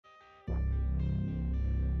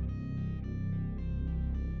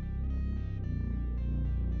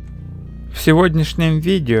сегодняшнем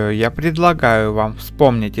видео я предлагаю вам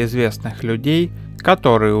вспомнить известных людей,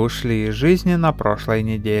 которые ушли из жизни на прошлой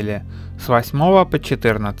неделе с 8 по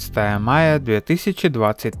 14 мая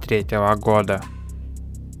 2023 года.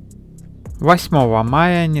 8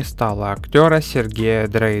 мая не стало актера Сергея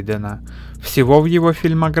Дрейдена. Всего в его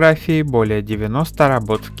фильмографии более 90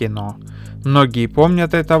 работ в кино. Многие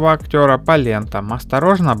помнят этого актера по лентам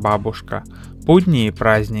 «Осторожно, бабушка», «Будни и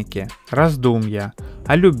праздники», «Раздумья»,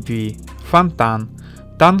 «О любви», «Фонтан»,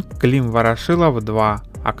 «Танк Клим Ворошилов 2»,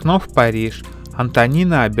 «Окно в Париж»,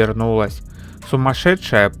 «Антонина обернулась»,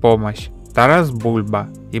 «Сумасшедшая помощь», «Тарас Бульба»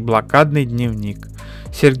 и «Блокадный дневник».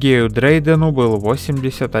 Сергею Дрейдену был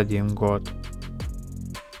 81 год.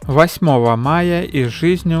 8 мая из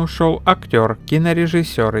жизни ушел актер,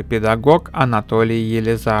 кинорежиссер и педагог Анатолий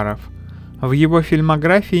Елизаров. В его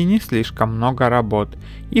фильмографии не слишком много работ,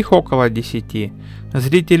 их около 10.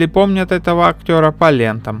 Зрители помнят этого актера по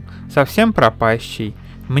лентам «Совсем пропащий»,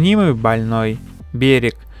 «Мнимый больной»,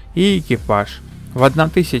 «Берег» и «Экипаж». В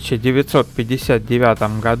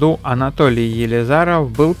 1959 году Анатолий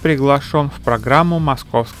Елизаров был приглашен в программу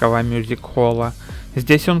Московского мюзик-холла.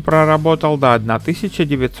 Здесь он проработал до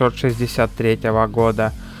 1963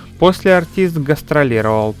 года. После артист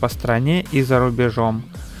гастролировал по стране и за рубежом.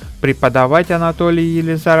 Преподавать Анатолий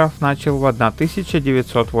Елизаров начал в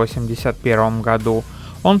 1981 году.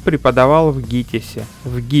 Он преподавал в ГИТИСе,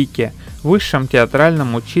 в ГИКе, Высшем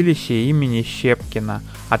театральном училище имени Щепкина,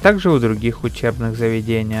 а также в других учебных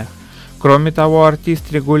заведениях. Кроме того,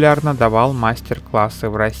 артист регулярно давал мастер-классы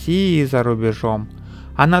в России и за рубежом.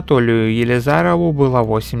 Анатолию Елизарову было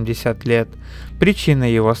 80 лет.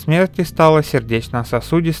 Причиной его смерти стала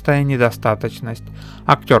сердечно-сосудистая недостаточность.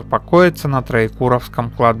 Актер покоится на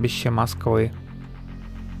Троекуровском кладбище Москвы.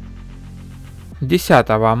 10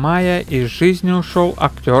 мая из жизни ушел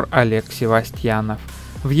актер Олег Севастьянов.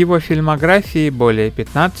 В его фильмографии более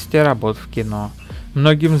 15 работ в кино.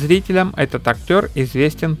 Многим зрителям этот актер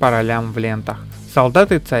известен по ролям в лентах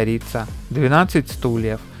 «Солдат и царица», «12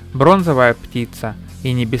 стульев», «Бронзовая птица»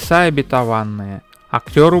 и «Небеса обетованные».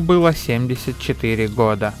 Актеру было 74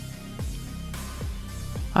 года.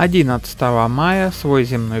 11 мая свой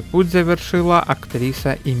земной путь завершила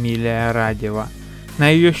актриса Эмилия Радева. На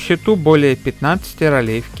ее счету более 15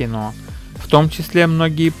 ролей в кино. В том числе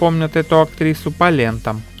многие помнят эту актрису по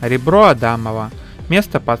лентам «Ребро Адамова»,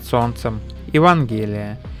 «Место под солнцем»,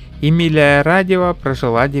 «Евангелие». Эмилия Радева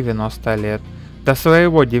прожила 90 лет. До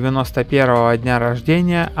своего 91-го дня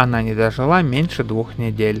рождения она не дожила меньше 2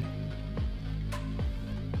 недель.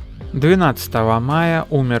 12 мая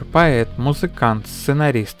умер поэт, музыкант,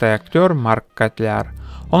 сценарист и актер Марк Котляр.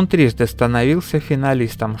 Он трижды становился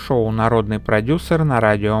финалистом шоу «Народный продюсер» на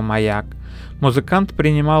радио «Маяк». Музыкант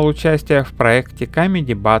принимал участие в проекте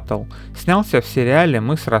Comedy Battle, снялся в сериале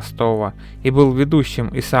 «Мы с Ростова» и был ведущим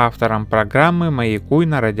и соавтором программы «Маякуй»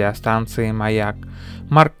 на радиостанции «Маяк».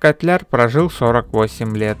 Марк Котляр прожил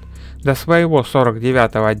 48 лет. До своего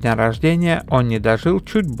 49-го дня рождения он не дожил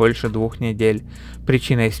чуть больше 2 недель.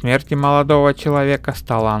 Причиной смерти молодого человека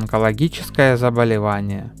стало онкологическое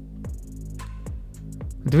заболевание.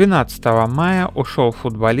 12 мая ушел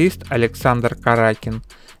футболист Александр Каракин.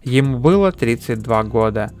 Ему было 32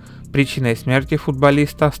 года. Причиной смерти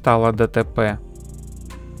футболиста стало ДТП.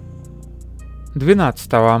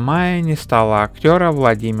 12 мая не стало актера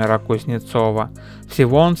Владимира Кузнецова.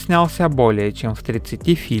 Всего он снялся более чем в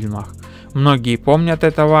 30 фильмах. Многие помнят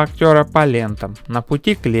этого актера по лентам «На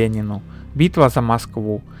пути к Ленину», «Битва за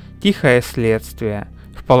Москву», «Тихое следствие»,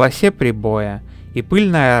 «В полосе прибоя» и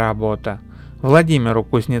 «Пыльная работа». Владимиру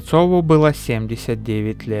Кузнецову было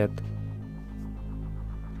 79 лет.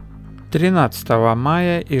 13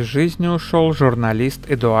 мая из жизни ушел журналист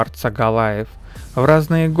Эдуард Сагалаев. В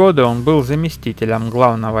разные годы он был заместителем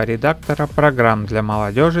главного редактора программ для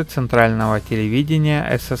молодежи Центрального телевидения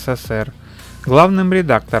СССР, главным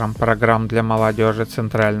редактором программ для молодежи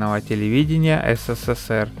Центрального телевидения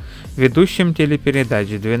СССР, ведущим телепередач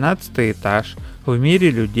 «12 этаж», «В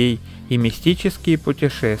мире людей» и «Мистические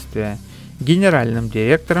путешествия», генеральным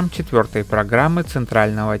директором 4-й программы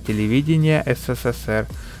Центрального телевидения СССР,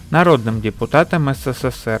 народным депутатом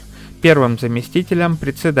СССР, первым заместителем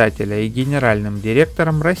председателя и генеральным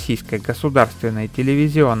директором Российской государственной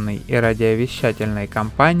телевизионной и радиовещательной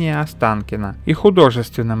компании Останкино и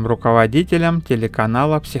художественным руководителем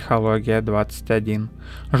телеканала «Психология-21».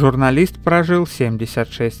 Журналист прожил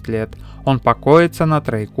 76 лет. Он покоится на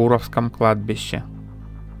Троекуровском кладбище.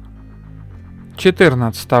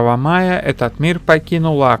 14 мая этот мир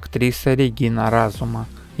покинула актриса Регина Разума.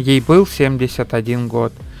 Ей был 71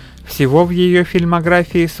 год. Всего в ее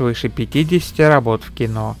фильмографии свыше 50 работ в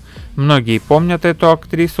кино. Многие помнят эту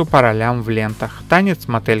актрису по ролям в лентах «Танец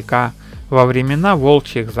мотылька», «Во времена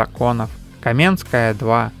волчьих законов», «Каменская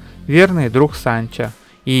 2», «Верный друг Санчо»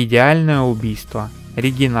 и «Идеальное убийство».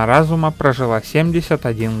 Регина Разума прожила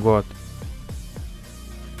 71 год.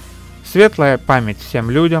 Светлая память всем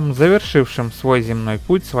людям, завершившим свой земной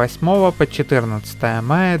путь с 8 по 14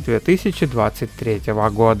 мая 2023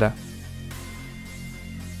 года.